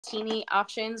teeny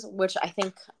options, which I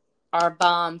think are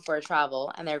bomb for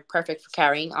travel, and they're perfect for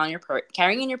carrying on your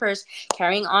carrying in your purse,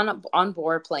 carrying on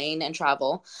board plane and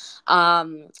travel.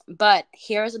 But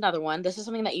here's another one. This is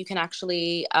something that you can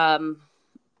actually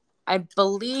I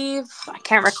believe, I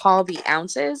can't recall the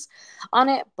ounces on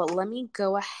it, but let me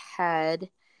go ahead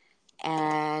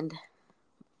and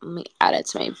let me add it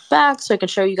to my bag so I can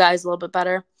show you guys a little bit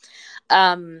better.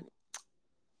 But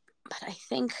I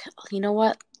think, you know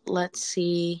what? Let's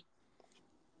see.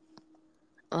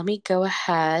 Let me go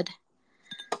ahead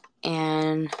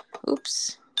and,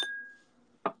 oops.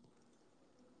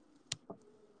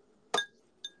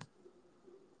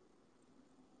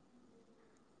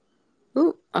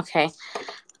 Ooh, okay.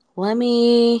 Let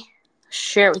me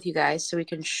share it with you guys so we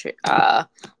can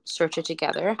search it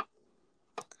together.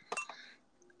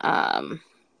 So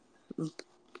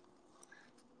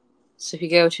if you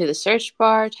go to the search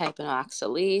bar, type in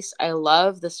Oxalis. I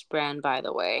love this brand, by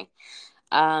the way.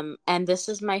 And this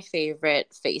is my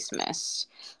favorite face mist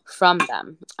from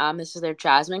them. This is their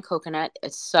Jasmine Coconut.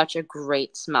 It's such a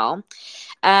great smell.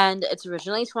 And it's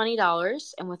originally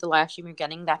 $20. And with the live stream, you're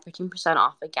getting that 15%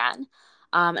 off again.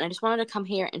 And I just wanted to come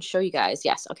here and show you guys.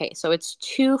 Yes, okay, so it's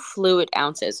 2 fluid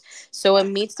ounces. So it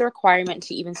meets the requirement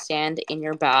to even stand in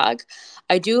your bag.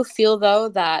 I do feel, though,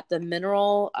 that the the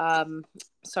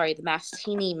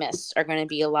Mastini mists are going to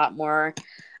be a lot more,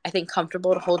 I think,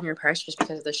 comfortable to hold in your purse just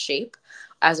because of the shape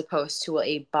as opposed to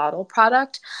a bottle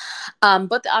product.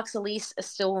 But the Oxalis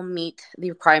still will meet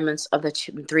the requirements of the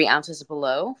 3 ounces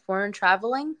below for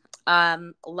traveling.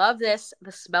 Love this.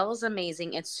 The smell is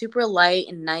amazing. It's super light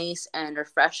and nice and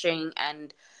refreshing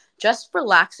and just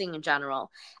relaxing in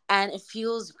general. And it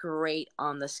feels great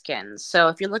on the skin. So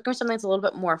if you're looking for something that's a little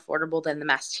bit more affordable than the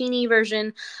Mastini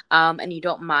version, and you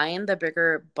don't mind the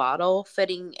bigger bottle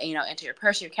fitting, into your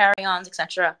purse, your carry-ons,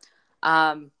 etc.,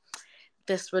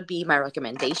 this would be my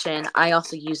recommendation. I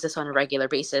also use this on a regular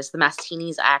basis. The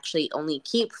Mastinis I actually only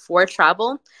keep for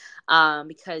travel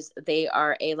because they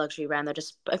are a luxury brand that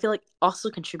just, I feel like, also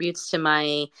contributes to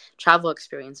my travel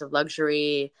experience of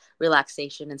luxury,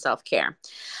 relaxation, and self-care.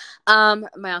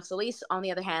 My Oxalis, on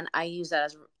the other hand, I use that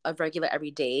as a regular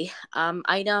everyday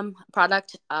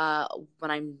product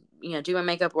when I'm do my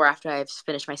makeup or after I've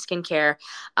finished my skincare.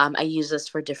 I use this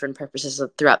for different purposes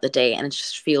throughout the day, and it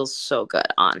just feels so good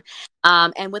on.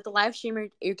 And with the live stream,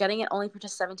 you're getting it only for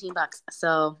just $17,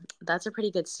 so that's a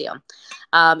pretty good steal.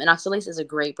 And Oxalis is a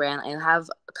great brand. I have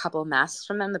a couple of masks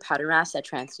from them, the powder mask that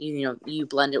you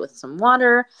blend it with some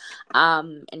water,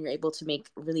 and you're able to make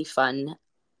really fun,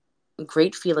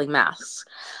 great feeling masks,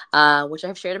 which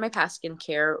I've shared in my past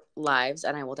skincare lives,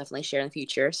 and I will definitely share in the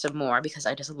future some more because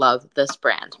I just love this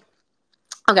brand.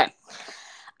 Okay,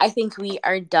 I think we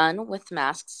are done with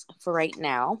masks for right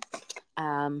now.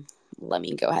 Let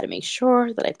me go ahead and make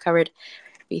sure that I've covered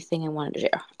everything I wanted to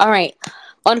share. All right,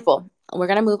 wonderful. We're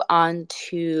going to move on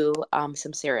to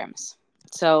some serums.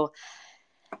 So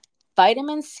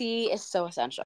vitamin C is so essential.